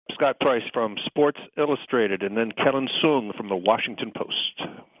Scott Price from Sports Illustrated, and then Kellen Sung from the Washington Post.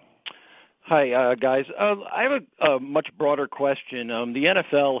 Hi, guys. I have a much broader question. The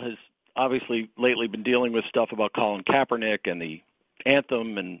NFL has obviously lately been dealing with stuff about Colin Kaepernick and the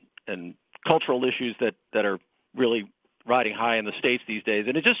anthem and cultural issues that are really riding high in the States these days.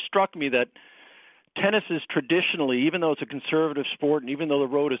 And it just struck me that tennis is traditionally, even though it's a conservative sport and even though the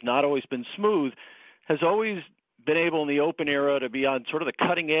road has not always been smooth, has always been able in the open era to be on sort of the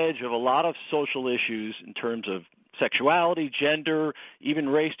cutting edge of a lot of social issues in terms of sexuality, gender, even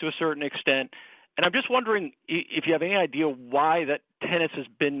race to a certain extent. And I'm just wondering if you have any idea why that tennis has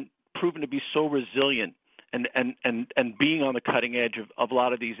been proven to be so resilient and being on the cutting edge of a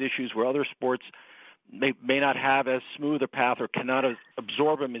lot of these issues where other sports may not have as smooth a path or cannot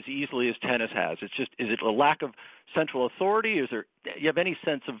absorb them as easily as tennis has. It's just, is it a lack of central authority? Do you have any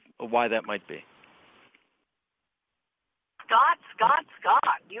sense of why that might be? Scott,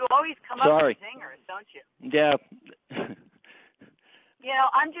 you always come up with zingers, don't you? Yeah.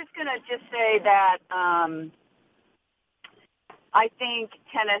 I'm just going to say that I think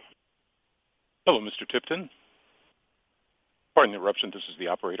tennis... Hello, Mr. Tipton. Pardon the interruption. This is the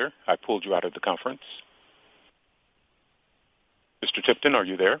operator. I pulled you out of the conference. Mr. Tipton, are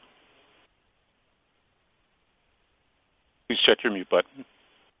you there? Please check your mute button.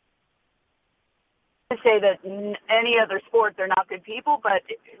 To say that any other sport, they're not good people, but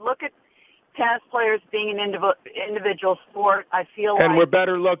look at tennis players being an individual sport. I feel and we're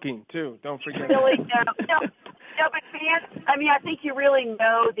better looking, too. Don't forget really, No, but fans, I think you really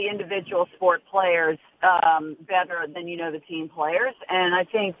know the individual sport players better than you know the team players, and I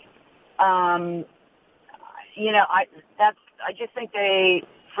think, I just think they,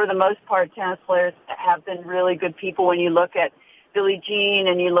 for the most part, tennis players have been really good people. When you look at Billie Jean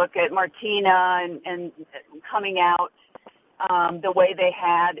and you look at Martina and coming out the way they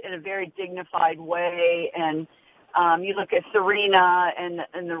had in a very dignified way, and you look at Serena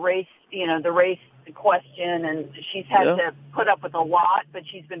and the race, the race question, and she's had to put up with a lot, but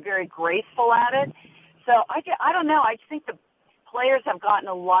she's been very graceful at it. So I don't know. I just think the players have gotten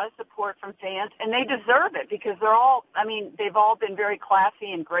a lot of support from fans, and they deserve it because they've all been very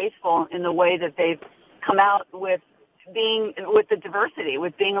classy and graceful in the way that they've come out with the diversity,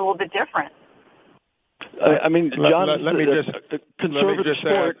 with being a little bit different. John, let me just a conservative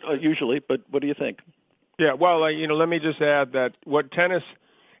sport usually, but what do you think? Yeah, well, let me just add that what tennis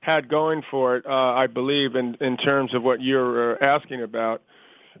had going for it, I believe, in terms of what you're asking about,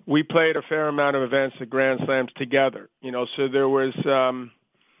 we played a fair amount of events at Grand Slams together. So there was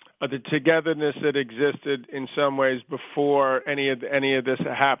the togetherness that existed in some ways before any of this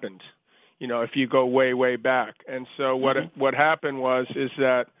happened. If you go way, way back. And so what happened is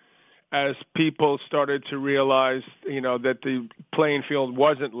that as people started to realize, that the playing field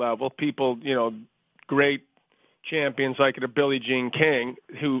wasn't level, people, great champions like the Billie Jean King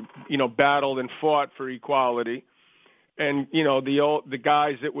who, battled and fought for equality. And, the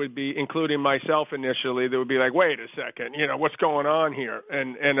guys that would be, including myself initially, that would be like, wait a second, what's going on here?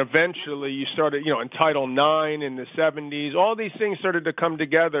 And eventually you started, in Title IX in the 70s, all these things started to come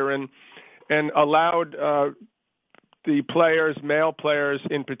together and allowed the players, male players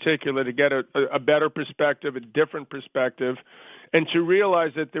in particular, to get a better perspective, a different perspective, and to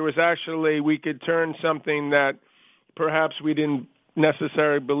realize that there was actually, we could turn something that perhaps we didn't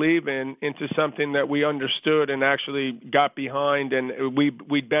necessarily believe in into something that we understood and actually got behind, and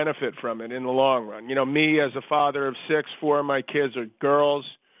we'd benefit from it in the long run. Me as a father of 6, 4 of my kids are girls.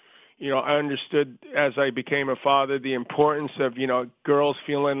 I understood as I became a father the importance of, girls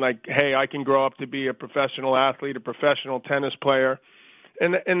feeling like, hey, I can grow up to be a professional athlete, a professional tennis player.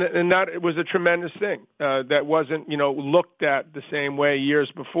 And that it was a tremendous thing that wasn't, looked at the same way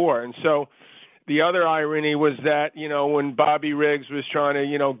years before. And so the other irony was that, when Bobby Riggs was trying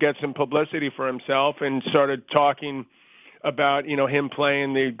to, get some publicity for himself and started talking about, him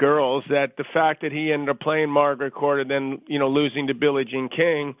playing the girls, that the fact that he ended up playing Margaret Court and then, losing to Billie Jean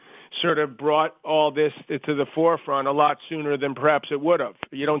King sort of brought all this to the forefront a lot sooner than perhaps it would have.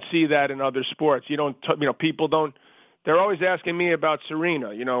 You don't see that in other sports. People don't. They're always asking me about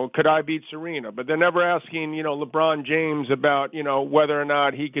Serena. Could I beat Serena? But they're never asking, LeBron James about, whether or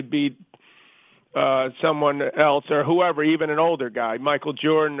not he could beat someone else or whoever, even an older guy, Michael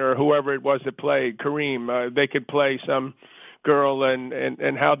Jordan or whoever it was that played, Kareem. They could play some girl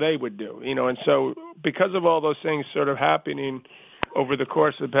and how they would do. And so because of all those things sort of happening over the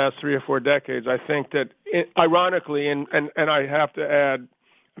course of the past 3 or 4 decades, I think that, ironically, and I have to add,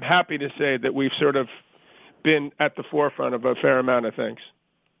 I'm happy to say that we've sort of been at the forefront of a fair amount of things.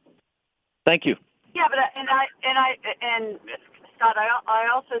 Thank you. Yeah, but and Scott, I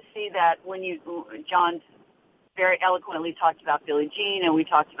also see that when John very eloquently talked about Billie Jean, and we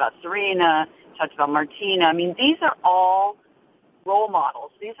talked about Serena, talked about Martina. I mean, these are all role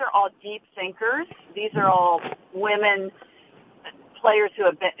models. These are all deep thinkers. These are all women players who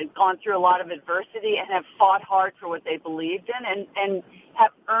have gone through a lot of adversity and have fought hard for what they believed in, and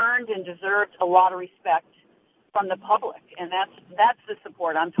have earned and deserved a lot of respect from the public. And that's the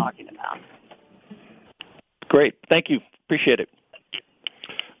support I'm talking about. Great. Thank you. Appreciate it.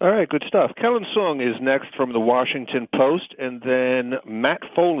 All right, good stuff. Kellen Sung is next from the Washington Post, and then Matt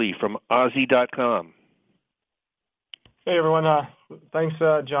Foley from Aussie.com. Hey, everyone. Thanks,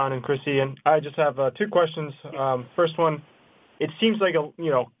 John and Chrissie. And I just have two questions. First one, it seems like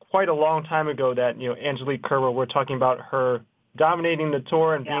quite a long time ago that Angelique Kerber, we're talking about her dominating the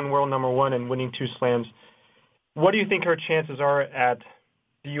tour and being world number one and winning 2 slams. What do you think her chances are at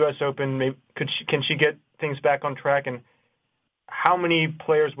the U.S. Open? Maybe, can she get things back on track? And how many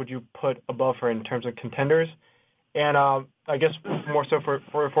players would you put above her in terms of contenders? And I guess more so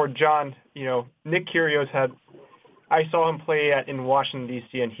for John, Nick Kyrgios I saw him play in Washington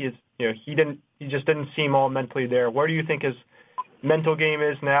D.C. and he just didn't seem all mentally there. Where do you think his mental game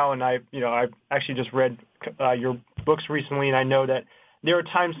is now? And I've actually just read your books recently, and I know that there are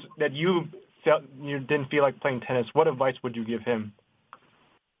times that you felt you didn't feel like playing tennis. What advice would you give him?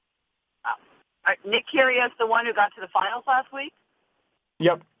 Nick Kyrgios, the one who got to the finals last week?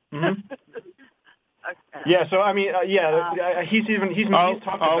 Yep. Mm-hmm. Okay. Yeah. So I mean, he's talked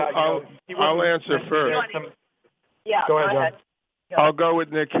about. I'll answer first. Yeah. Go ahead. I'll go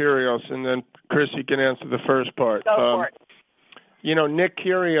with Nick Kyrgios, and then Chrissie can answer the first part. Go for it. Nick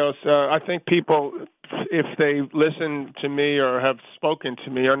Kyrgios, I think people, if they listen to me or have spoken to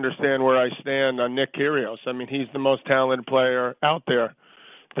me, understand where I stand on Nick Kyrgios. I mean, he's the most talented player out there.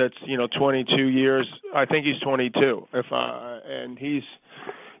 That's 22 years. I think he's 22. And he's,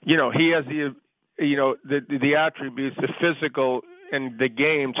 he has the attributes, the physical and the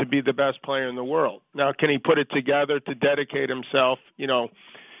game to be the best player in the world. Now, can he put it together to dedicate himself,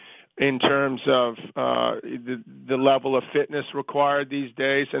 in terms of the level of fitness required these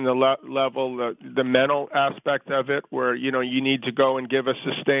days and the level, the mental aspect of it, where, you need to go and give a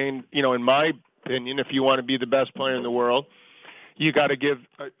sustained, in my opinion, if you want to be the best player in the world, you got to give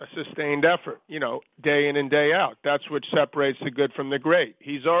a sustained effort, day in and day out. That's what separates the good from the great.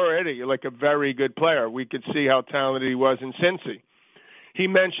 He's already like a very good player. We could see how talented he was in Cincy. He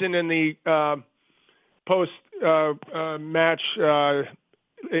mentioned in the post-match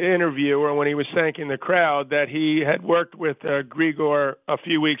interview, or when he was thanking the crowd, that he had worked with Grigor a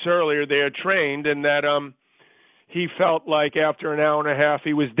few weeks earlier. They had trained, and that he felt like after an hour and a half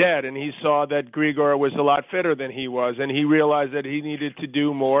he was dead, and he saw that Grigor was a lot fitter than he was, and he realized that he needed to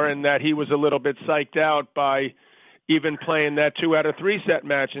do more, and that he was a little bit psyched out by even playing that 2 out of 3 set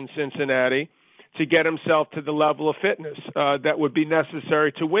match in Cincinnati to get himself to the level of fitness that would be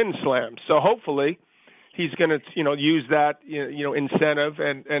necessary to win slams. So hopefully he's going to, use that, incentive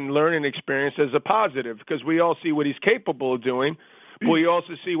and learning experience as a positive, because we all see what he's capable of doing. We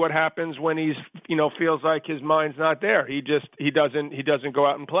also see what happens when he's, feels like his mind's not there. He doesn't go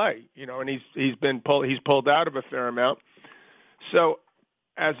out and play, and he's pulled out of a fair amount. So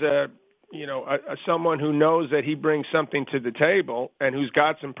as someone who knows that he brings something to the table and who's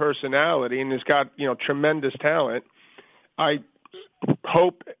got some personality and has got, tremendous talent, I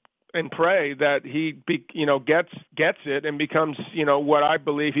hope and pray that he, gets it and becomes, what I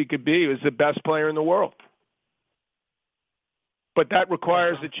believe he could be, is the best player in the world. But that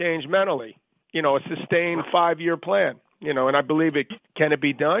requires a change mentally, a sustained 5-year plan, and I believe it. Can it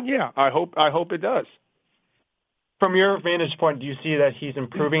be done? Yeah, I hope it does. From your vantage point, do you see that he's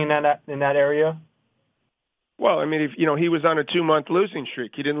improving in that area? Well, I mean, if he was on a 2-month losing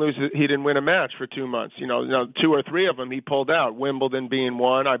streak. He didn't win a match for 2 months. 2 or 3 of them he pulled out. Wimbledon being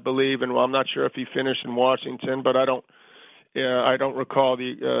one, I believe, and I'm not sure if he finished in Washington, but I don't recall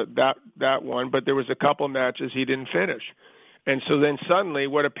that one. But there was a couple matches he didn't finish. And so then suddenly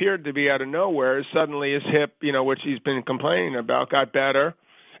what appeared to be out of nowhere is suddenly his hip, which he's been complaining about, got better,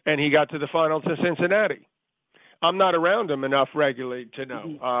 and he got to the finals in Cincinnati. I'm not around him enough regularly to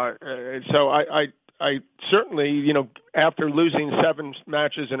know. So I certainly, after losing 7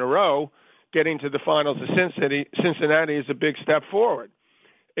 matches in a row, getting to the finals of Cincinnati is a big step forward.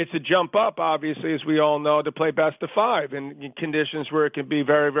 It's a jump up, obviously, as we all know, to play best of 5 in conditions where it can be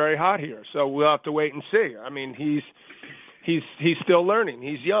very, very hot here. So we'll have to wait and see. I mean, he's still learning.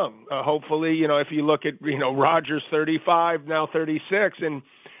 He's young. Hopefully, if you look at, Rogers 35, now 36, and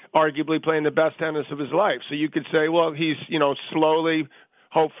arguably playing the best tennis of his life. So you could say, well, he's, slowly,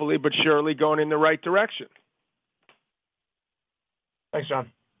 hopefully, but surely going in the right direction. Thanks,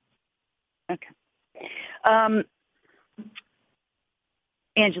 John. Okay.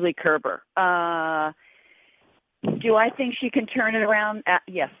 Angelique Kerber. Do I think she can turn it around?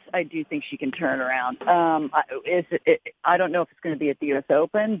 Yes, I do think she can turn it around. I don't know if it's going to be at the U.S.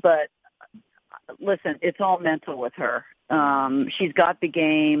 Open, but listen, it's all mental with her. She's got the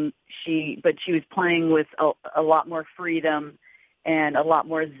game. But she was playing with a lot more freedom and a lot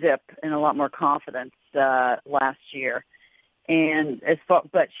more zip and a lot more confidence last year. And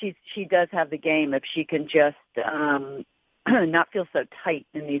but she does have the game if she can just not feel so tight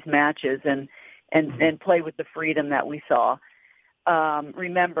in these matches and play with the freedom that we saw.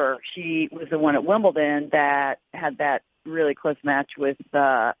 Remember, she was the one at Wimbledon that had that really close match with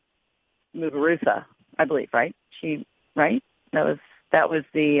Muguruza, I believe, right? Right? That was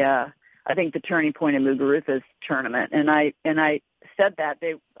the I think the turning point in Muguruza's tournament. And I said that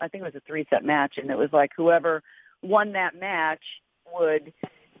I think it was a 3-set match, and it was like whoever won that match would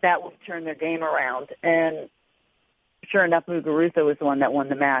turn their game around. And sure enough, Muguruza was the one that won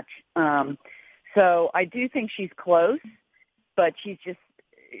the match. So I do think she's close, but she's just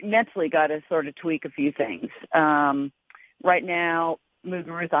mentally got to sort of tweak a few things. Right now,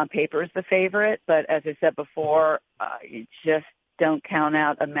 Muguruza on paper is the favorite, but as I said before, you just don't count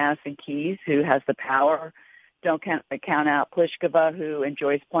out a Madison Keys who has the power. Don't count out Pliskova, who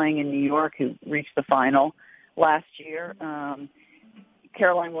enjoys playing in New York, who reached the final last year.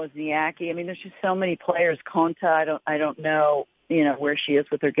 Caroline Wozniacki. I mean, there's just so many players. Konta, I don't know, where she is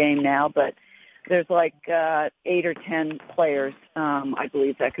with her game now, but there's like 8 or 10 players, I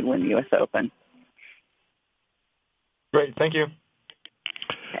believe, that could win the U.S. Open. Great, thank you.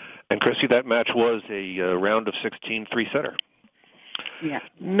 And Chrissie, that match was a round of 16 3-setter. Yeah.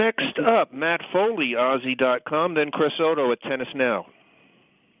 Next up, Matt Foley, Aussie.com, then Chris Odo at Tennis Now.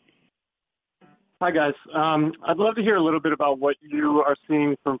 Hi, guys. I'd love to hear a little bit about what you are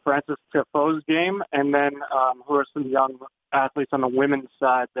seeing from Frances Tiafoe's game, and then who are some young athletes on the women's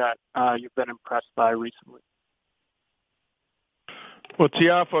side that you've been impressed by recently. Well,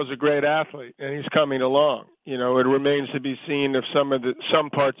 Tiafoe's a great athlete, and he's coming along. It remains to be seen if some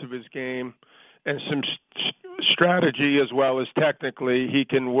parts of his game and some strategy as well as technically he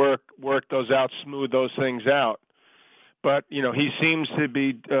can work those out, smooth those things out. But, he seems to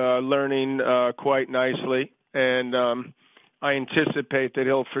be learning quite nicely, and I anticipate that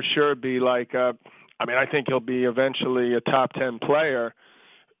he'll for sure be I think he'll be eventually a top 10 player.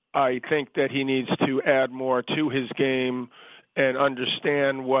 I think that he needs to add more to his game and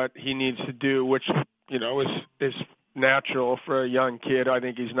understand what he needs to do, which, is natural for a young kid. I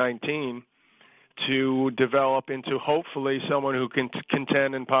think he's 19, to develop into hopefully someone who can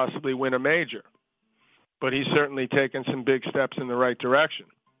contend and possibly win a major. But he's certainly taken some big steps in the right direction.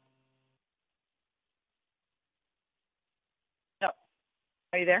 No.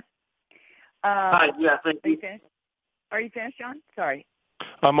 Are you there? Hi, yeah, thank you. Are you finished, John? Sorry.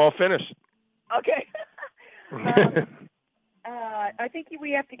 I'm all finished. Okay. I think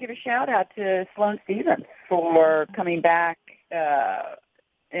we have to give a shout out to Sloane Stephens for coming back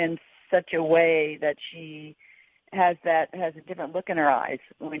in such a way that she has a different look in her eyes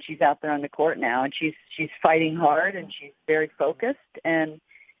when she's out there on the court now, and she's fighting hard and she's very focused. And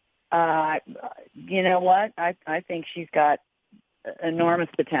you know what? I think she's got enormous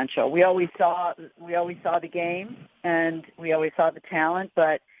potential. We always saw the game and we always saw the talent,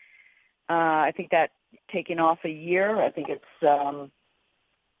 but I think that taking off a year, I think it's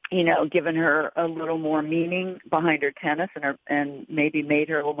given her a little more meaning behind her tennis and maybe made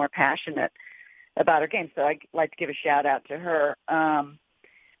her a little more passionate about her game. So I'd like to give a shout out to her.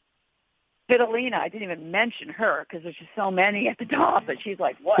 Svitolina, I didn't even mention her because there's just so many at the top, but she's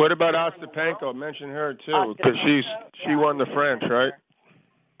like, what? What about Ostapenko? Mention her too, because she won the French, right?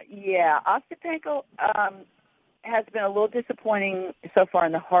 Yeah, Ostapenko has been a little disappointing so far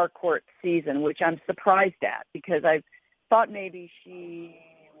in the hard court season, which I'm surprised at because I thought maybe she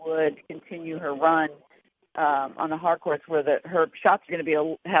would continue her run on the hard courts where her shots are going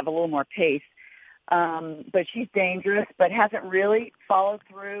to have a little more pace. But she's dangerous, but hasn't really followed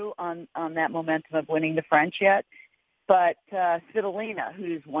through on that momentum of winning the French yet. But Svitolina,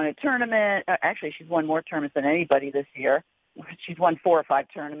 who's won a tournament, actually she's won more tournaments than anybody this year. She's won 4 or 5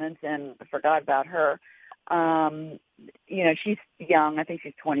 tournaments, and I forgot about her. She's young. I think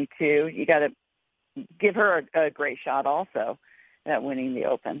she's 22. You got to give her a great shot also at winning the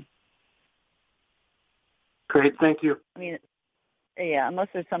Open. Great, thank you. I mean, yeah, unless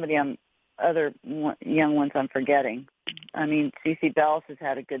there's somebody other young ones I'm forgetting. I mean, Cece Bellis has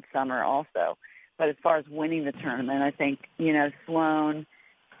had a good summer also. But as far as winning the tournament, I think, Sloane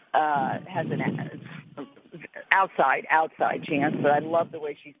has outside chance, but I love the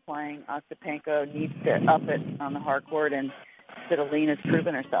way she's playing. Ostapenko needs to up it on the hard court, and Svitolina's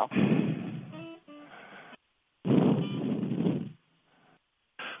proven herself.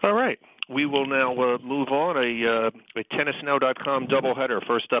 All right. We will now move on. A TennisNow.com doubleheader.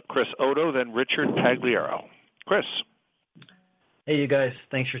 First up, Chris Odo, then Richard Pagliaro. Chris. Hey, you guys.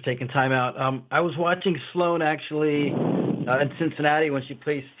 Thanks for taking time out. I was watching Sloane, actually, in Cincinnati when she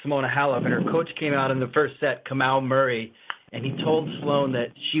played Simona Halep, and her coach came out in the first set, Kamau Murray, and he told Sloane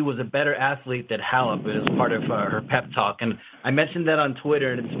that she was a better athlete than Halep as part of her pep talk. And I mentioned that on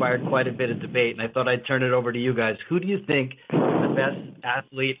Twitter, and it inspired quite a bit of debate, and I thought I'd turn it over to you guys. Who do you think is the best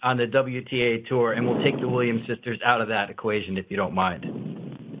athlete on the WTA Tour? And we'll take the Williams sisters out of that equation, if you don't mind.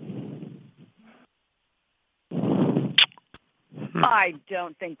 I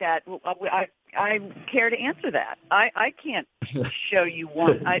don't think that I care to answer that. I can't show you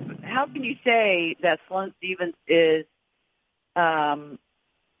one. How can you say that Sloane Stephens is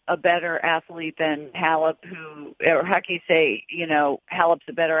a better athlete than Halep? Or how can you say Halep's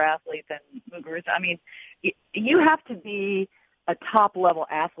a better athlete than Muguruza? I mean, you have to be a top level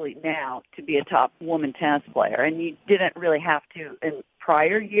athlete now to be a top woman tennis player, and you didn't really have to in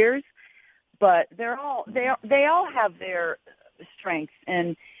prior years. But they all have their strengths,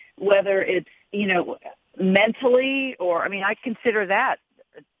 and whether it's mentally or I consider that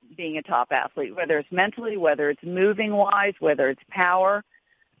being a top athlete, whether it's mentally, whether it's moving wise, whether it's power.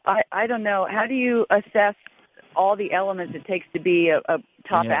 I don't know. How do you assess all the elements it takes to be a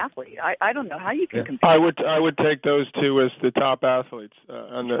top athlete? I don't know how you can compare. I would take those two as the top athletes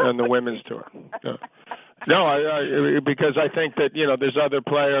on the women's tour. Yeah. No, because I think that there's other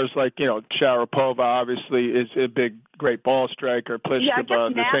players like Sharapova obviously is a great ball striker. Pliskova,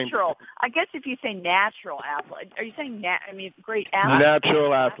 I guess natural. I guess if you say natural athlete, are you saying great athlete?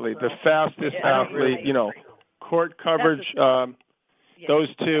 Natural athlete, the fastest athlete. Court coverage. Those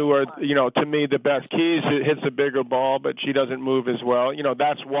two are to me the best. Keys hits a bigger ball, but she doesn't move as well.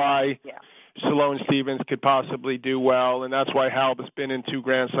 That's why. Yeah. Sloane Stephens could possibly do well, and that's why Halep has been in 2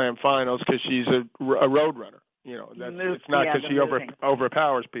 Grand Slam finals, because she's a road runner. It's not because she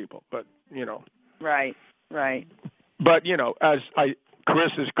overpowers people, but Right. But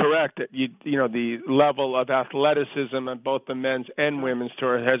Chris is correct that the level of athleticism on both the men's and women's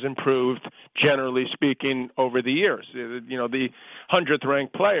tour has improved, generally speaking, over the years. The 100th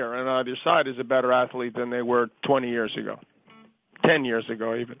ranked player on either side is a better athlete than they were 20 years ago, 10 years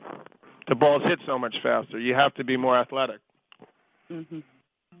ago even. The balls hit so much faster. You have to be more athletic. Mm-hmm.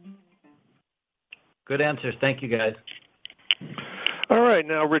 Good answers. Thank you, guys. All right,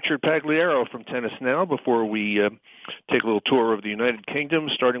 now Richard Pagliaro from Tennis Now before we take a little tour of the United Kingdom,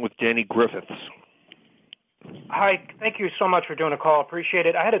 starting with Danny Griffiths. Hi, thank you so much for doing a call. Appreciate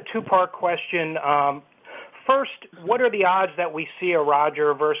it. I had a 2-part question. First, what are the odds that we see a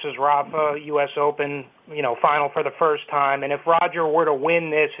Roger versus Rafa U.S. Open, final for the first time? And if Roger were to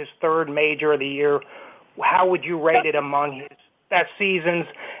win this, his 3rd major of the year, how would you rate it among that season's?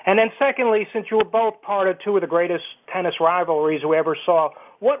 And then secondly, since you were both part of 2 of the greatest tennis rivalries we ever saw,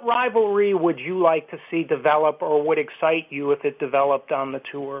 what rivalry would you like to see develop or would excite you if it developed on the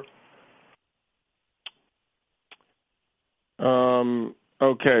tour?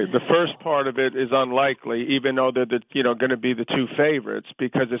 Okay, the first part of it is unlikely, even though they're going to be the 2 favorites,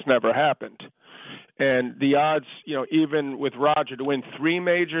 because it's never happened. And the odds, even with Roger to win 3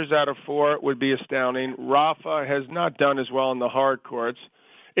 majors out of 4 would be astounding. Rafa has not done as well in the hard courts.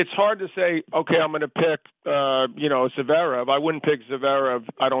 It's hard to say, okay, I'm going to pick, Zverev. I wouldn't pick Zverev.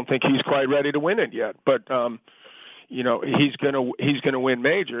 I don't think he's quite ready to win it yet. But he's gonna win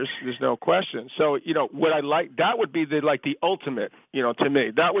majors. There's no question. So what I like, that would be the ultimate. To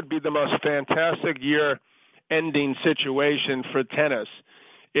me, that would be the most fantastic year-ending situation for tennis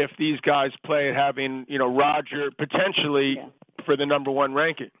if these guys play having Roger potentially for the number 1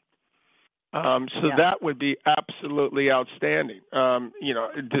 ranking. That would be absolutely outstanding.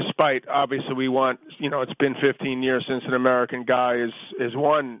 Despite obviously we want it's been 15 years since an American guy has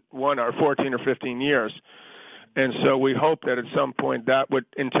won or 14 or 15 years. And so we hope that at some point that would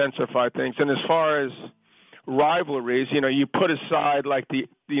intensify things. And as far as rivalries, you put aside like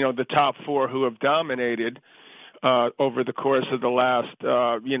the top 4 who have dominated over the course of the last,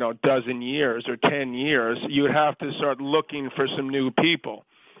 dozen years or 10 years, you would have to start looking for some new people.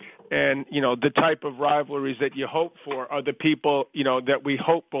 And, the type of rivalries that you hope for are the people, that we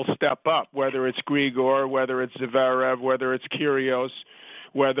hope will step up, whether it's Grigor, whether it's Zverev, whether it's Kyrgios,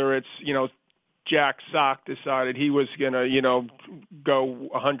 whether it's, Jack Sock decided he was going to, go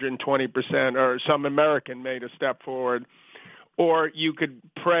 120%, or some American made a step forward, or you could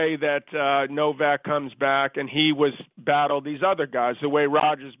pray that Novak comes back and he was battle these other guys the way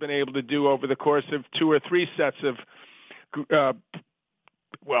Roger's been able to do over the course of 2 or 3 sets of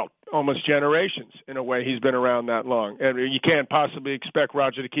almost generations in a way. He's been around that long. And you can't possibly expect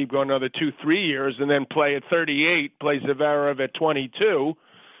Roger to keep going another 2-3 years and then play at 38, play Zverev at 22,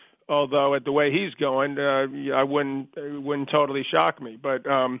 although at the way he's going, it wouldn't totally shock me. But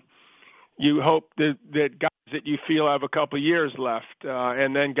you hope that guys that you feel have a couple of years left,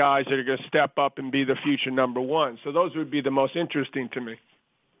 and then guys that are going to step up and be the future number one. So those would be the most interesting to me.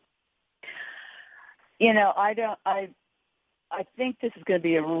 I think this is going to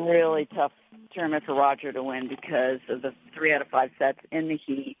be a really tough tournament for Roger to win because of the 3 out of 5 sets in the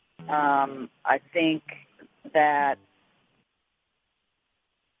heat. I think that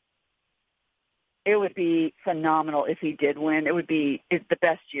it would be phenomenal if he did win. It's the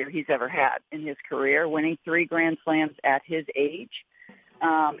best year he's ever had in his career, winning 3 Grand Slams at his age.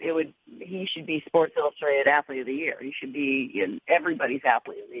 He should be Sports Illustrated Athlete of the Year. He should be everybody's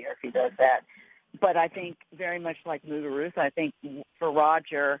Athlete of the Year if he does that. But I think very much like Muguruza, I think for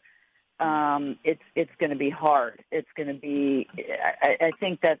Roger, it's going to be hard. It's going to be. I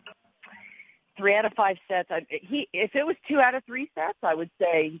think that 3 out of 5 sets. If it was 2 out of 3 sets, I would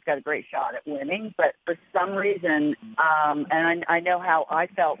say he's got a great shot at winning. But for some reason, and I know how I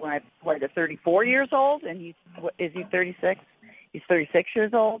felt when I played at 34 years old, and is he 36? He's 36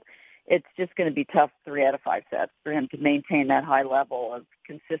 years old. It's just going to be tough 3 out of 5 sets for him to maintain that high level of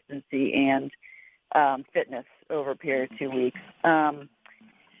consistency and fitness over a period of 2 weeks. I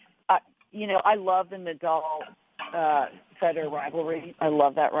love the Nadal Federer rivalry. I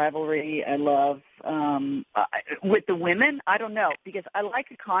love that rivalry. I love with the women. I don't know, because I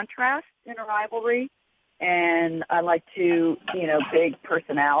like a contrast in a rivalry, and I like big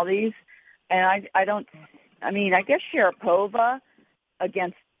personalities. And I guess Sharapova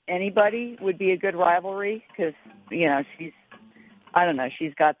against anybody would be a good rivalry because she's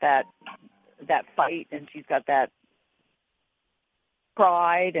got that fight, and she's got that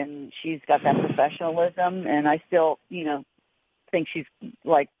pride, and she's got that professionalism, and I still think she's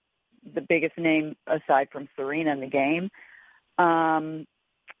like the biggest name aside from Serena in the game.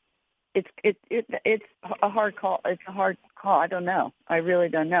 It's a hard call. It's a hard call. I don't know. I really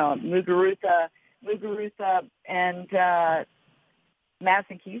don't know. Muguruza and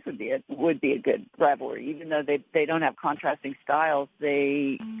Madison Keys would be a good rivalry, even though they don't have contrasting styles.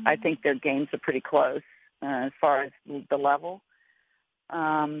 I think their games are pretty close as far as the level.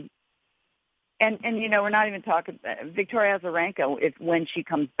 We're not even talking Victoria Azarenka. When she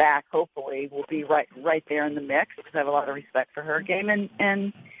comes back, hopefully, will be right there in the mix, because I have a lot of respect for her game.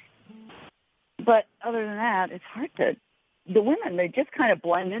 But other than that, it's hard to. The women, they just kind of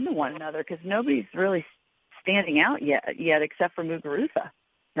blend into one another because nobody's really standing out yet except for Muguruza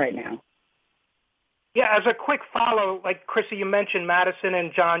right now. Yeah, as a quick follow, like Chrissie, you mentioned Madison,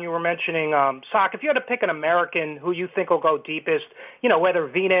 and John, you were mentioning Sock. If you had to pick an American who you think will go deepest, whether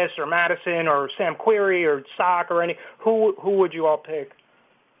Venus or Madison or Sam Querrey or Sock or who would you all pick?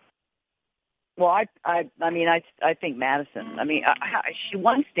 Well, I think Madison. She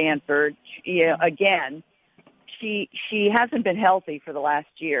won Stanford. Again, she hasn't been healthy for the last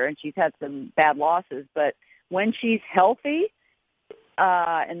year, and she's had some bad losses. But when she's healthy,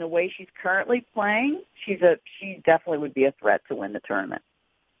 and the way she's currently playing, she definitely would be a threat to win the tournament.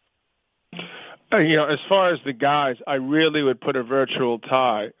 As far as the guys, I really would put a virtual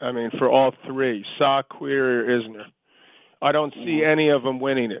tie. For all 3, Sock, Querrey, or Isner. I don't see any of them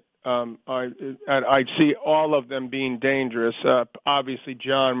winning it. I see all of them being dangerous. Obviously,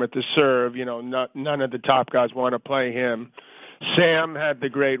 John with the serve. None of the top guys want to play him. Sam had the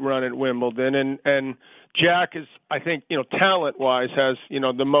great run at Wimbledon, and Jack is, I think, talent-wise, has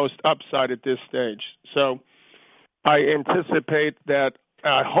the most upside at this stage. So I anticipate that.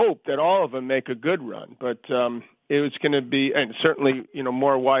 I hope that all of them make a good run, but it's going to be, and certainly,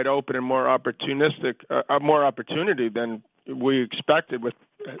 more wide open and more opportunistic, more opportunity than we expected with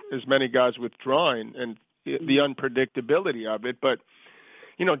as many guys withdrawing and the unpredictability of it. But,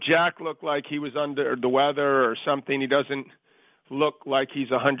 Jack looked like he was under the weather or something. He doesn't look like he's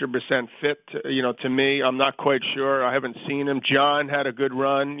 100% fit, to me. I'm not quite sure. I haven't seen him. John had a good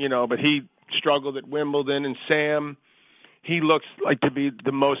run, but he struggled at Wimbledon. And Sam, he looks like to be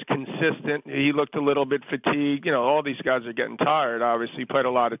the most consistent. He looked a little bit fatigued. All these guys are getting tired, obviously. He played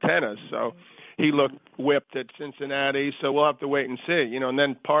a lot of tennis, so he looked whipped at Cincinnati. So we'll have to wait and see, and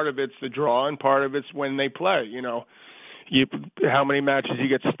then part of it's the draw and part of it's when they play, how many matches you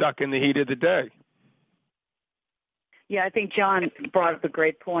get stuck in the heat of the day. Yeah, I think John brought up a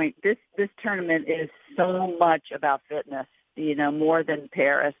great point. This tournament is so much about fitness. more than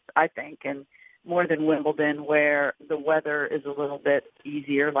Paris, I think, and more than Wimbledon, where the weather is a little bit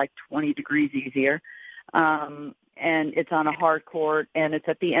easier, like 20 degrees easier. And it's on a hard court, and it's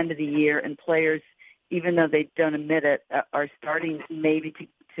at the end of the year, and players, even though they don't admit it, are starting maybe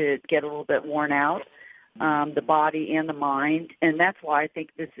to get a little bit worn out, the body and the mind. And that's why I think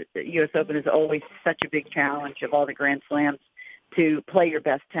this U.S. Open is always such a big challenge of all the Grand Slams, to play your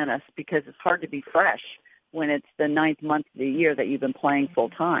best tennis, because it's hard to be fresh when it's the 9th month of the year that you've been playing full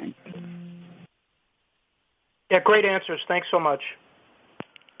time. Yeah, great answers. Thanks so much.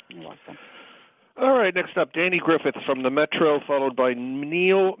 You're welcome. All right, next up, Danny Griffith from the Metro, followed by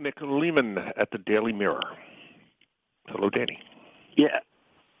Neil McLeman at the Daily Mirror. Hello, Danny. Yeah,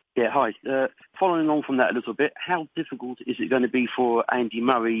 hi. Following on from that a little bit, how difficult is it going to be for Andy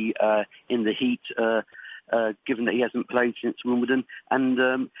Murray in the heat, given that he hasn't played since Wimbledon?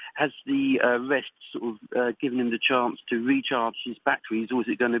 And has the rest sort of given him the chance to recharge his batteries, or is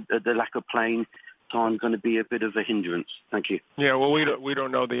it going to the lack of playing time going to be a bit of a hindrance? Thank you. Yeah, well, we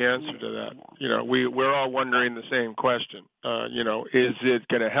don't know the answer to that. We're all wondering the same question. Is it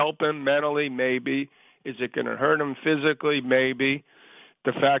going to help him mentally? Maybe. Is it going to hurt him physically? Maybe.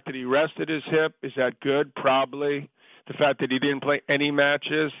 The fact that he rested his hip, is that good? Probably. The fact that he didn't play any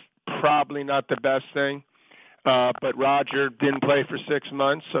matches, probably not the best thing. But Roger didn't play for 6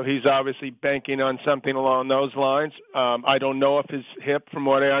 months, so he's obviously banking on something along those lines. I don't know if his hip, from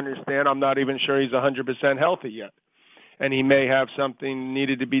what I understand, I'm not even sure he's 100% healthy yet. And he may have something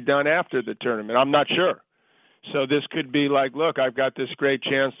needed to be done after the tournament. I'm not sure. So this could be like, look, I've got this great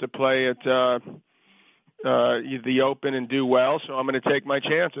chance to play at the Open and do well, so I'm going to take my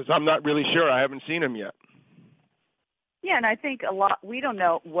chances. I'm not really sure. I haven't seen him yet. Yeah, and I think we don't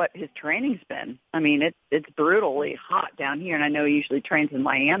know what his training's been. I mean, it's brutally hot down here, and I know he usually trains in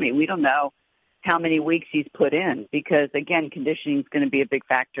Miami. We don't know how many weeks he's put in because, again, conditioning is going to be a big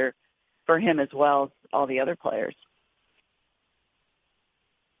factor for him as well as all the other players.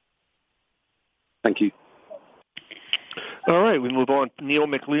 Thank you. All right, we move on. Neil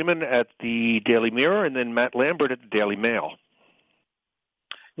McLeman at the Daily Mirror, and then Matt Lambert at the Daily Mail.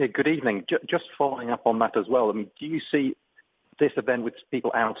 Yeah, good evening. Just following up on that as well. I mean, do you see this event with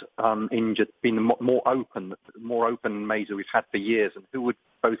people out injured being more open major we've had for years? And who would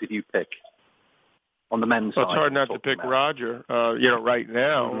both of you pick on the men's side? It's hard not to pick Roger. Right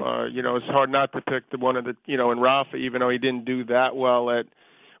now, it's hard not to pick one of the, and Rafa, even though he didn't do that well at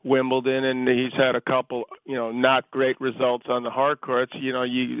Wimbledon, and he's had a couple, not great results on the hard courts.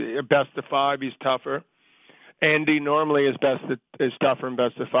 Best of 5, he's tougher. Andy normally is tougher in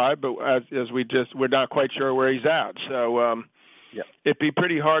best of 5, but as we're not quite sure where he's at. So it'd be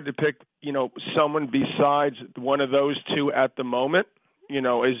pretty hard to pick, someone besides one of those two at the moment.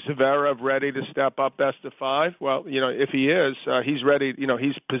 Is Zverev ready to step up best of 5? Well, if he is, he's ready.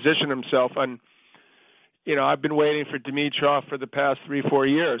 He's positioned himself, and I've been waiting for Dimitrov for the past 3-4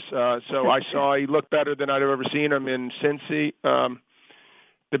 years. So I saw he looked better than I'd ever seen him in Cincy.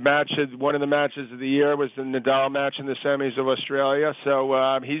 One of the matches of the year was the Nadal match in the semis of Australia.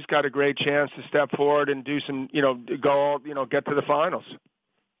 So he's got a great chance to step forward and do some, get to the finals,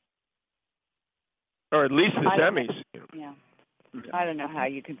 or at least the semis. Yeah, I don't know how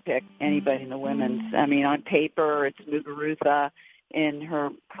you can pick anybody in the women's. I mean, on paper, it's Muguruza in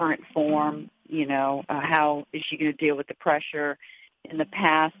her current form. How is she going to deal with the pressure? In the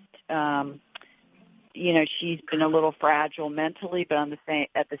past, she's been a little fragile mentally, but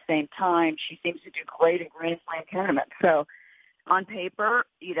at the same time, she seems to do great in Grand Slam tournaments. So on paper,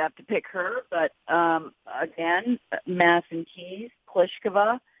 you'd have to pick her. But again, Madison Keys,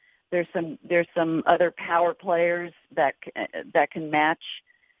 Pliskova, there's some other power players that can match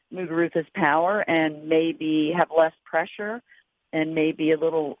Muguruza's power and maybe have less pressure and maybe a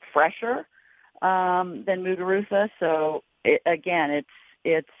little fresher than Muguruza. So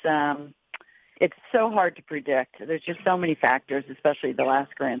it's so hard to predict. There's just so many factors, especially the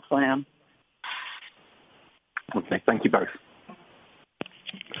last Grand Slam. Okay, thank you both.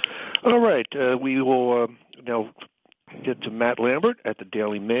 All right, we will now get to Matt Lambert at the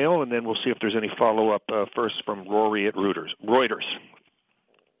Daily Mail, and then we'll see if there's any follow-up first from Rory at Reuters.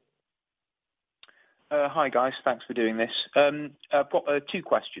 Hi, guys. Thanks for doing this. I've got 2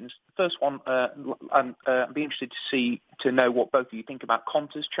 questions. The first one, I'd be interested to know what both of you think about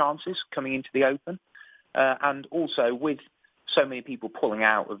Konta's chances coming into the Open, and also with so many people pulling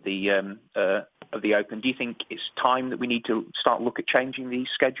out of the Open, do you think it's time that we need to start look at changing the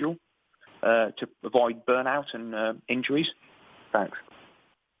schedule to avoid burnout and injuries? Thanks.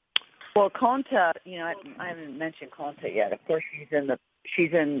 Well, Konta, I haven't mentioned Konta yet. Of course, she's in the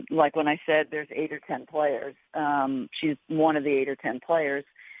she's in, like when I said, there's 8 or 10 players. She's one of the 8 or 10 players.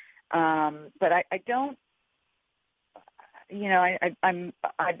 But I don't,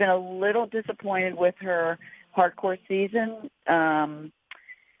 I've been a little disappointed with her hardcourt season.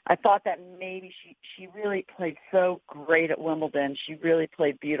 I thought that maybe she really played so great at Wimbledon. She really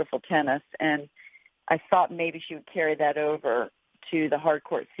played beautiful tennis, and I thought maybe she would carry that over to the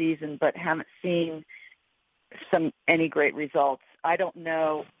hardcourt season, but haven't seen any great results. I don't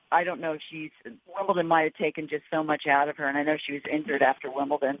know if Wimbledon might have taken just so much out of her, and I know she was injured after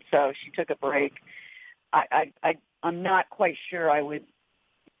Wimbledon, so she took a break. I'm not quite sure I would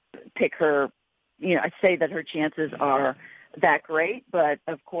pick her. I'd say that her chances are that great, but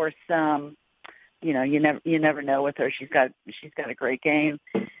of course, you never know with her. She's got a great game.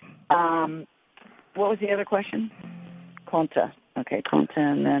 What was the other question? Konta. Okay, Konta,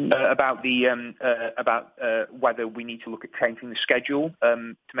 and then about whether we need to look at changing the schedule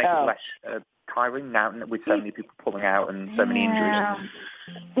to make it less tiring now with so many people pulling out and so many injuries.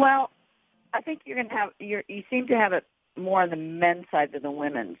 Well, I think you're going to have you seem to have it more on the men's side than the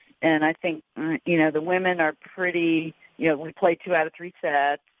women's, and I think the women are pretty. We play 2 out of 3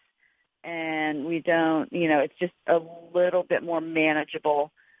 sets, and we don't. It's just a little bit more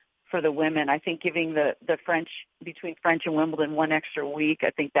manageable for the women. I think giving the French, between French and Wimbledon, 1 extra week,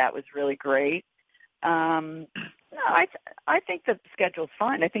 I think that was really great. I think the schedule's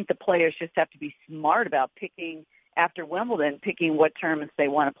fine. I think the players just have to be smart about picking after Wimbledon, picking what tournaments they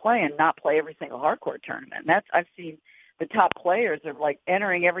want to play and not play every single hardcourt tournament. And I've seen the top players are like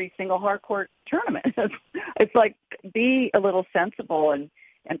entering every single hardcourt tournament. It's like, be a little sensible and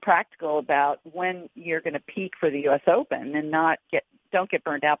practical about when you're going to peak for the U.S. Open and don't get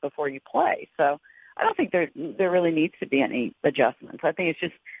burned out before you play. So I don't think there really needs to be any adjustments. I think it's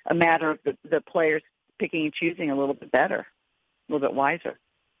just a matter of the players picking and choosing a little bit better, a little bit wiser.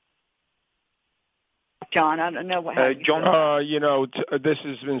 John, I don't know what John. This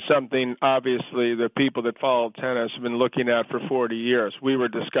has been something, obviously, the people that follow tennis have been looking at for 40 years. We were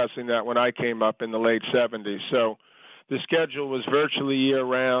discussing that when I came up in the late 70s. So the schedule was virtually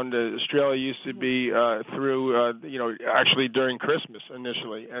year-round. Australia used to be through, actually during Christmas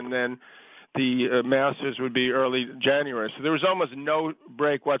initially, and then the Masters would be early January. So there was almost no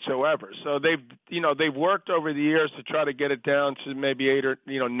break whatsoever. So they've worked over the years to try to get it down to maybe 8 or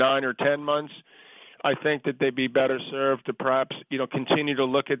 9 or 10 months. I think that they'd be better served to perhaps, continue to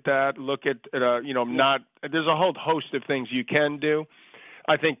look at that, there's a whole host of things you can do.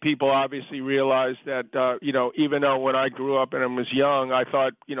 I think people obviously realize that, even though when I grew up and I was young, I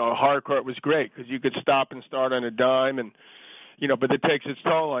thought, hardcourt was great because you could stop and start on a dime and, but it takes its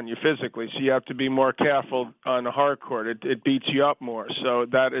toll on you physically. So you have to be more careful on the hardcourt. It beats you up more. So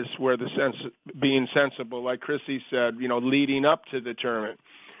that is where being sensible, like Chrissie said, leading up to the tournament.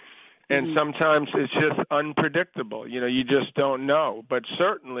 And sometimes it's just unpredictable. You just don't know. But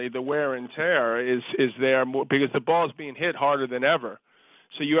certainly the wear and tear is there more because the ball's being hit harder than ever.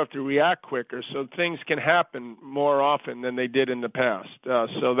 So you have to react quicker. So things can happen more often than they did in the past.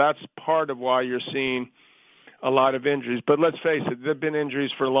 So that's part of why you're seeing a lot of injuries. But let's face it, there have been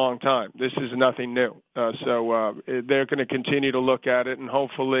injuries for a long time. This is nothing new. So they're going to continue to look at it, and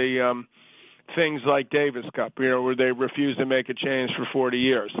hopefully things like Davis Cup, where they refuse to make a change for 40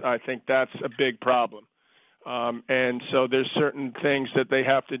 years. I think that's a big problem. And so there's certain things that they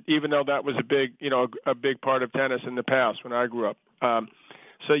have to, even though that was a big part of tennis in the past when I grew up.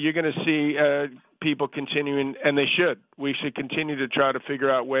 So you're going to see people continuing, and they should. We should continue to try to figure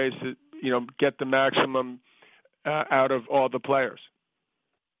out ways to, get the maximum out of all the players.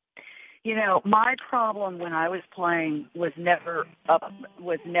 My problem when I was playing was never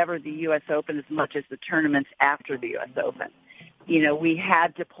the U.S. Open as much as the tournaments after the U.S. Open. We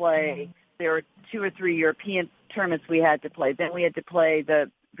had to play. There were 2 or 3 European tournaments we had to play. Then we had to play the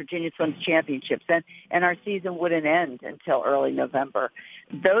Virginia Slims Championships, and our season wouldn't end until early November.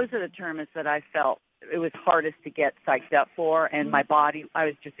 Those are the tournaments that I felt it was hardest to get psyched up for, and my body, I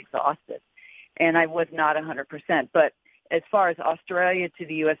was just exhausted, and I was not 100%. But as far as Australia to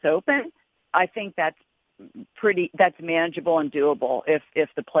the U.S. Open, I think that's manageable and doable if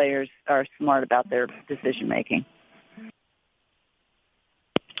the players are smart about their decision making.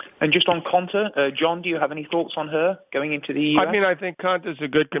 And just on Konta, John, do you have any thoughts on her going into the US? I think Konta's a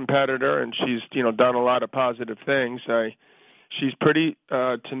good competitor, and she's done a lot of positive things. She's pretty,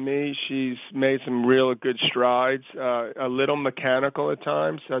 to me, she's made some real good strides, a little mechanical at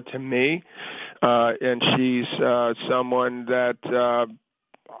times to me, and she's someone that,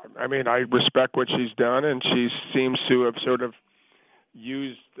 I respect what she's done, and she seems to have sort of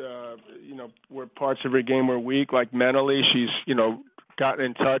used, where parts of her game were weak, like mentally, she's, gotten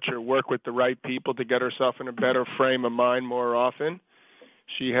in touch or worked with the right people to get herself in a better frame of mind more often.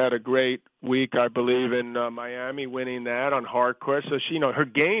 She had a great week, I believe, in Miami, winning that on hard court. So she, her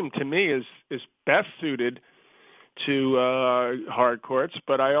game to me is best suited to hard courts.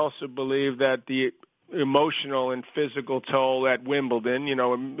 But I also believe that the emotional and physical toll at Wimbledon,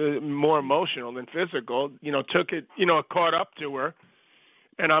 more emotional than physical, took it, caught up to her.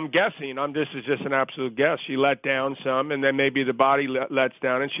 And I'm guessing, this is just an absolute guess, she let down some, and then maybe the body lets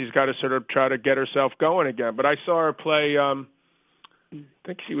down, and she's got to sort of try to get herself going again. But I saw her play, I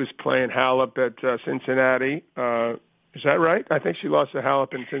think she was playing Halep at Cincinnati. Is that right? I think she lost to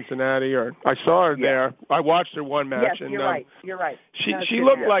Halep in Cincinnati, or I saw her there. I watched her one match. Yes, and, you're right. You're right. She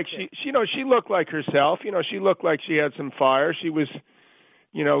looked like she looked like herself. She looked like she had some fire. She was,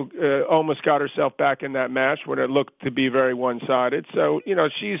 almost got herself back in that match when it looked to be very one-sided. So,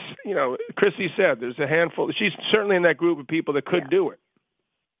 she's, Chrissie said there's a handful. She's certainly in that group of people that could do it.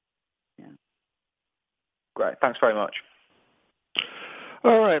 Yeah. Great. Thanks very much.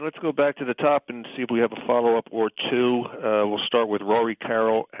 All right, let's go back to the top and see if we have a follow-up or two. We'll start with Rory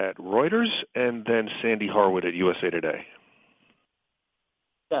Carroll at Reuters and then Sandy Harwood at USA Today.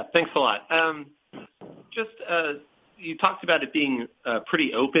 Yeah, thanks a lot. You talked about it being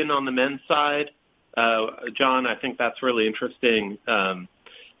pretty open on the men's side. John, I think that's really interesting. And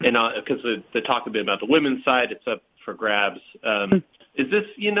because the talk a bit about the women's side, it's up for grabs. Is this,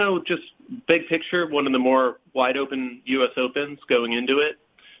 just big picture, one of the more wide open U.S. Opens going into it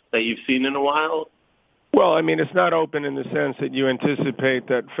that you've seen in a while? Well, it's not open in the sense that you anticipate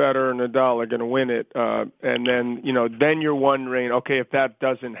that Federer and Nadal are going to win it. And then, then you're wondering, okay, if that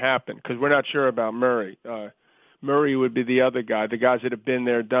doesn't happen, because we're not sure about Murray. Murray would be the other guy, the guys that have been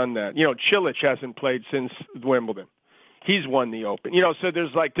there, done that. Cilic hasn't played since Wimbledon. He's won the Open. So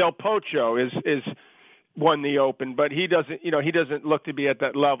there's like Del Potro is won the Open, but he doesn't, he doesn't look to be at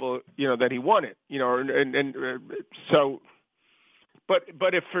that level, that he won it, so, but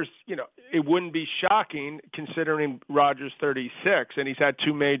if first, it wouldn't be shocking considering Roger's 36 and he's had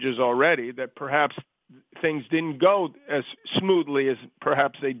two majors already that perhaps things didn't go as smoothly as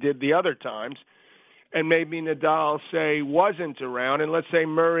perhaps they did the other times. And maybe Nadal, say, wasn't around, and let's say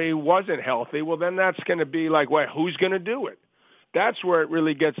Murray wasn't healthy, well, then that's going to be like, well, who's going to do it? That's where it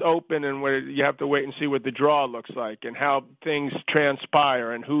really gets open and where you have to wait and see what the draw looks like and how things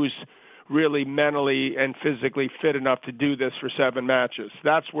transpire and who's really mentally and physically fit enough to do this for 7 matches.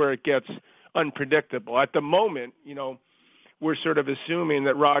 That's where it gets unpredictable. At the moment, we're sort of assuming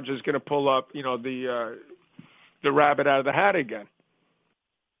that Roger's going to pull up, the rabbit out of the hat again.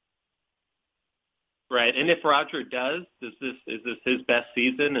 Right, and if Roger does, is this his best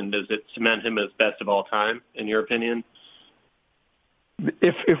season, and does it cement him as best of all time, in your opinion?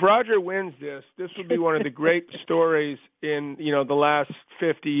 If Roger wins this would be one of the great stories in the last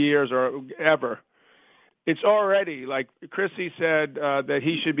 50 years or ever. It's already, like Chrissie said, that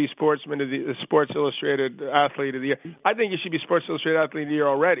he should be Sportsman of the Sports Illustrated Athlete of the Year. I think he should be Sports Illustrated Athlete of the Year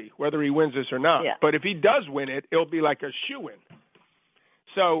already, whether he wins this or not. Yeah. But if he does win it, it'll be like a shoo-in.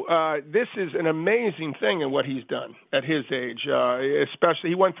 So this is an amazing thing in what he's done at his age. Especially,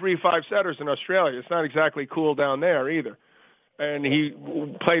 he won 3 5-setters in Australia. It's not exactly cool down there either. And he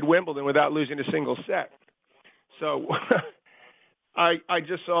played Wimbledon without losing a single set. So I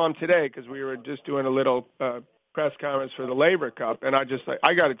just saw him today because we were just doing a little press conference for the Laver Cup, and I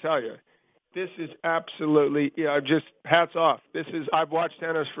got to tell you, this is absolutely, just hats off. I've watched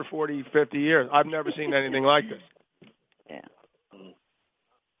tennis for 40, 50 years. I've never seen anything like this. Yeah.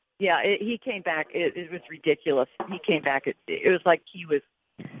 Yeah, he came back. It was ridiculous. He came back. It was like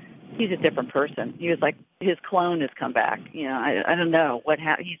he's a different person. He was like his clone has come back. I don't know what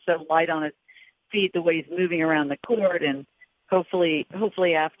happened. He's so light on his feet, the way he's moving around the court, and hopefully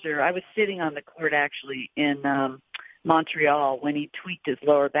after I was sitting on the court actually in Montreal when he tweaked his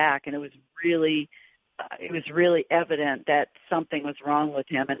lower back, and it was really evident that something was wrong with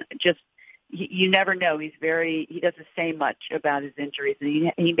him, and just. You never know. He doesn't say much about his injuries,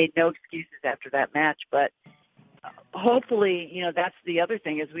 and he made no excuses after that match. But hopefully, that's the other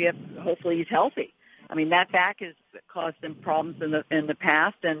thing is hopefully he's healthy. I mean, that back has caused him problems in the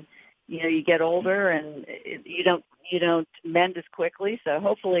past, and you get older and you don't mend as quickly. So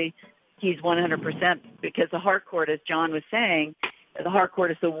hopefully he's 100% because the hard court, as John was saying, the hard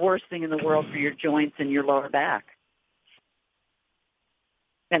court is the worst thing in the world for your joints and your lower back.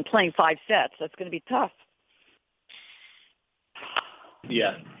 And playing 5 sets, that's going to be tough.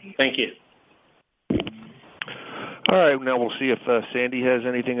 Yeah, thank you. All right, now we'll see if Sandy has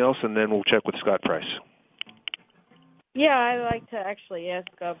anything else, and then we'll check with Scott Price. Yeah, I'd like to actually ask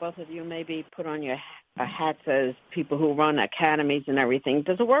both of you, maybe put on your hats as people who run academies and everything.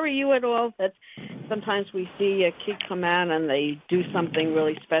 Does it worry you at all that sometimes we see a kid come out and they do something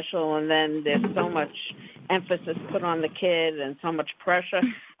really special and then there's so much emphasis put on the kid and so much pressure?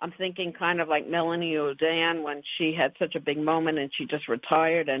 I'm thinking kind of like Melanie Odan when she had such a big moment and she just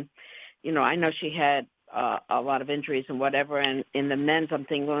retired. And, I know she had a lot of injuries and whatever. And in the men's, I'm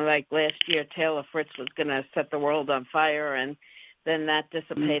thinking like last year, Taylor Fritz was going to set the world on fire and then that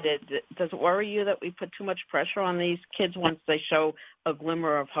dissipated. Does it worry you that we put too much pressure on these kids once they show a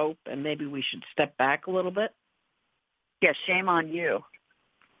glimmer of hope and maybe we should step back a little bit? Yeah, shame on you.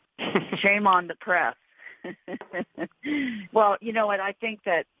 Shame on the press. Well, you know what? I think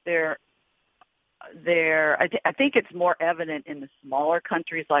that I think it's more evident in the smaller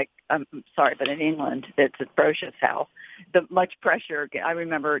countries like, but in England, it's atrocious how the much pressure. I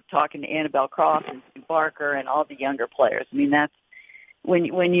remember talking to Annabelle Croft and Sue Barker and all the younger players. I mean, that's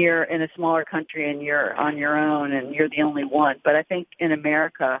when you're in a smaller country and you're on your own and you're the only one. But I think in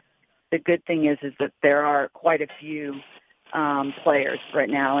America, the good thing is that there are quite a few players right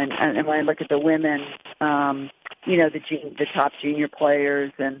now. And when I look at the women, the top junior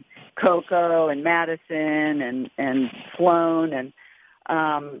players and Coco and Madison and Sloane. And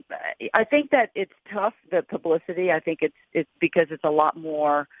I think that it's tough, the publicity. I think it's because it's a lot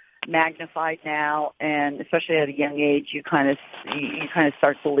more magnified now, and especially at a young age, you kind of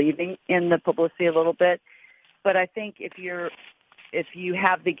start believing in the publicity a little bit. But I think if you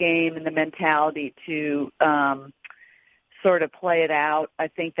have the game and the mentality to sort of play it out, I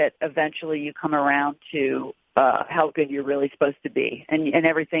think that eventually you come around to how good you're really supposed to be, and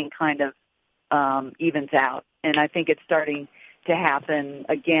everything kind of evens out. And I think it's starting to happen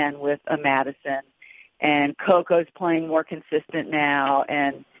again with a Madison, and Coco's playing more consistent now,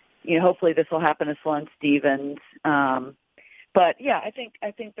 and hopefully this will happen to Sloane Stephens. But yeah, I think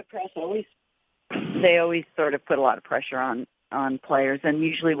the press always sort of put a lot of pressure on players, and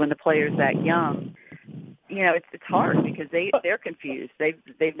usually when the player's that young, it's hard because they're confused. They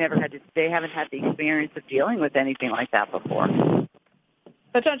haven't had the experience of dealing with anything like that before.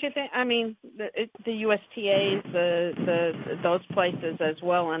 But don't you think? I mean, the USTAs, those places as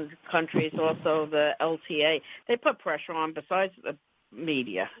well, and countries also the LTA, they put pressure on besides the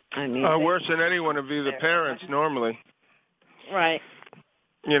media. I mean, worse than anyone would be the parents normally. Right.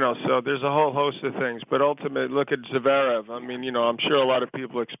 So there's a whole host of things. But ultimately, look at Zverev. I mean, I'm sure a lot of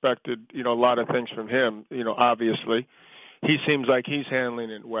people expected, a lot of things from him, obviously. He seems like he's handling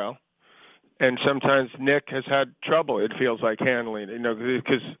it well. And sometimes Nick has had trouble, it feels like, handling it,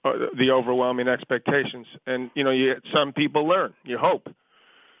 because the overwhelming expectations. And, some people learn, you hope.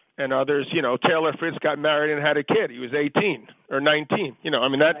 And others, Taylor Fritz got married and had a kid. He was 18 or 19.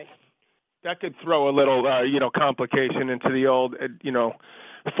 That could throw a little, complication into the old,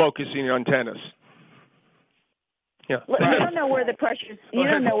 focusing on tennis. Yeah. Well, you don't know where the pressure. You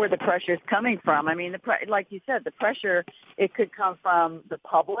don't know where the pressure is coming from. I mean, like you said, the pressure. It could come from the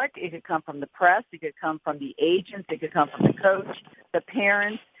public. It could come from the press. It could come from the agents. It could come from the coach, the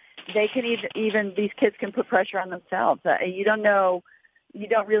parents. They can even these kids can put pressure on themselves. You don't know. You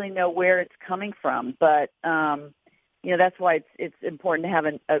don't really know where it's coming from, but that's why it's important to have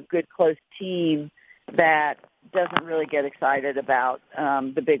a good close team that doesn't really get excited about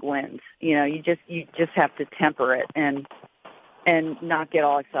the big wins. You just have to temper it and not get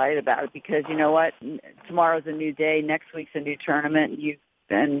all excited about it, because you know what? Tomorrow's a new day. Next week's a new tournament. You've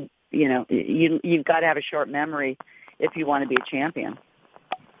got to have a short memory if you want to be a champion.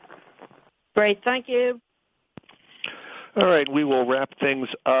 Great. Thank you. All right. We will wrap things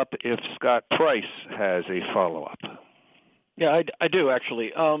up if Scott Price has a follow-up. Yeah, I do,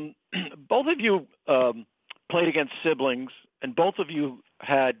 actually. Both of you played against siblings, and both of you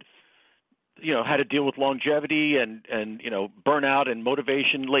had to deal with longevity and burnout and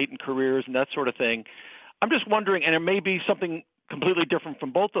motivation late in careers and that sort of thing. I'm just wondering, and it may be something completely different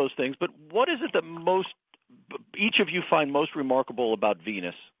from both those things, but what is it that each of you find most remarkable about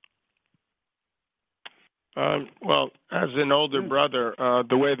Venus? Well, as an older brother,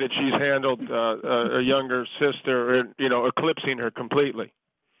 the way that she's handled a younger sister, eclipsing her completely,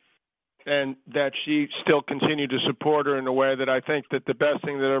 and that she still continued to support her in a way that I think that the best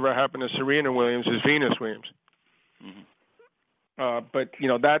thing that ever happened to Serena Williams is Venus Williams. Mm-hmm. But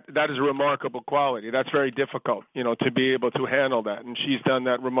that is a remarkable quality. That's very difficult, to be able to handle that, and she's done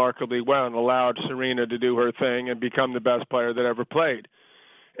that remarkably well and allowed Serena to do her thing and become the best player that ever played.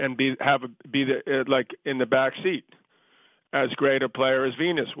 And be like in the back seat, as great a player as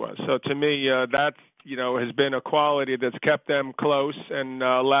Venus was. So to me, that has been a quality that's kept them close and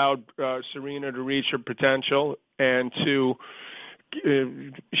allowed Serena to reach her potential and to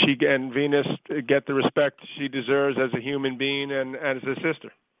she and Venus get the respect she deserves as a human being and as a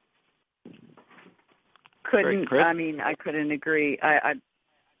sister. I couldn't agree. I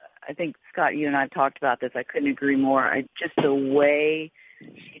think, Scott, you and I have talked about this. I couldn't agree more. Just the way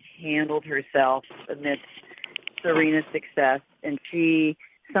she's handled herself amidst Serena's success, and she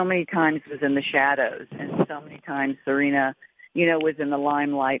so many times was in the shadows, and so many times Serena, was in the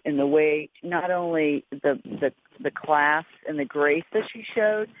limelight, and the way not only the class and the grace that she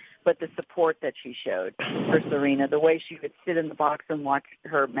showed, but the support that she showed for Serena, the way she would sit in the box and watch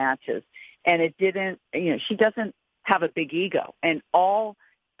her matches. And it didn't, she doesn't have a big ego, and all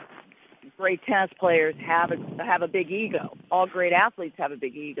great tennis players have a big ego. All great athletes have a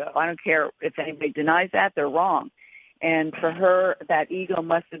big ego. I don't care if anybody denies that, they're wrong. And for her, that ego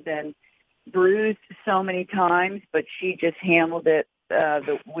must have been bruised so many times, but she just handled it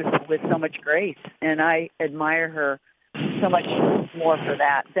with so much grace. And I admire her so much more for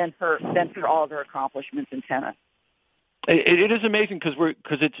that than for all of her accomplishments in tennis. It is amazing because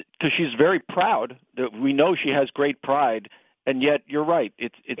she's very proud. That we know she has great pride, and yet you're right.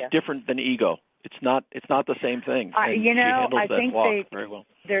 It's different than ego. It's not the same thing. I think very well.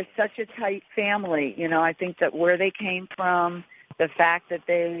 They're such a tight family. I think that where they came from, the fact that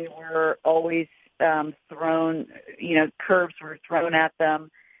they were always thrown, curves were thrown at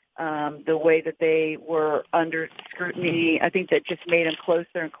them, the way that they were under scrutiny, I think that just made them closer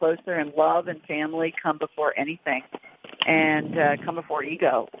and closer, and love and family come before anything, and come before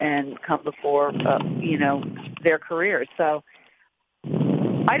ego, and come before, their careers. So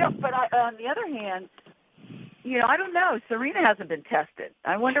on the other hand, I don't know. Serena hasn't been tested.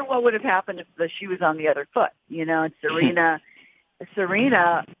 I wonder what would have happened if she was on the other foot, and Serena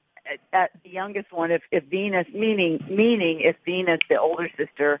at the youngest one, if Venus, meaning if Venus, the older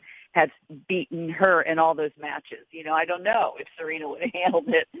sister, had beaten her in all those matches, I don't know if Serena would have handled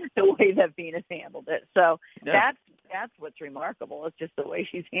it the way that Venus handled it. So that's what's remarkable. It's just the way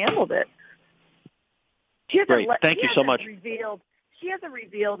she's handled it. Great. Thank you so much. She hasn't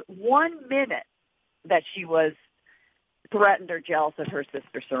revealed 1 minute that she was threatened or jealous of her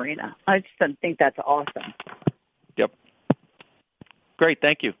sister Serena. I just think that's awesome. Yep. Great.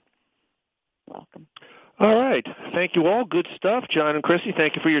 Thank you. Welcome. All right. Thank you all. Good stuff. John and Chrissie,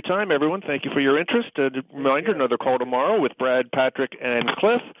 thank you for your time. Everyone, thank you for your interest. A reminder, another call tomorrow with Brad, Patrick, and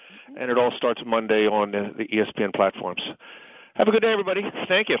Cliff, and it all starts Monday on the ESPN platforms. Have a good day, everybody.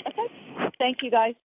 Thank you. Okay. Thank you, guys.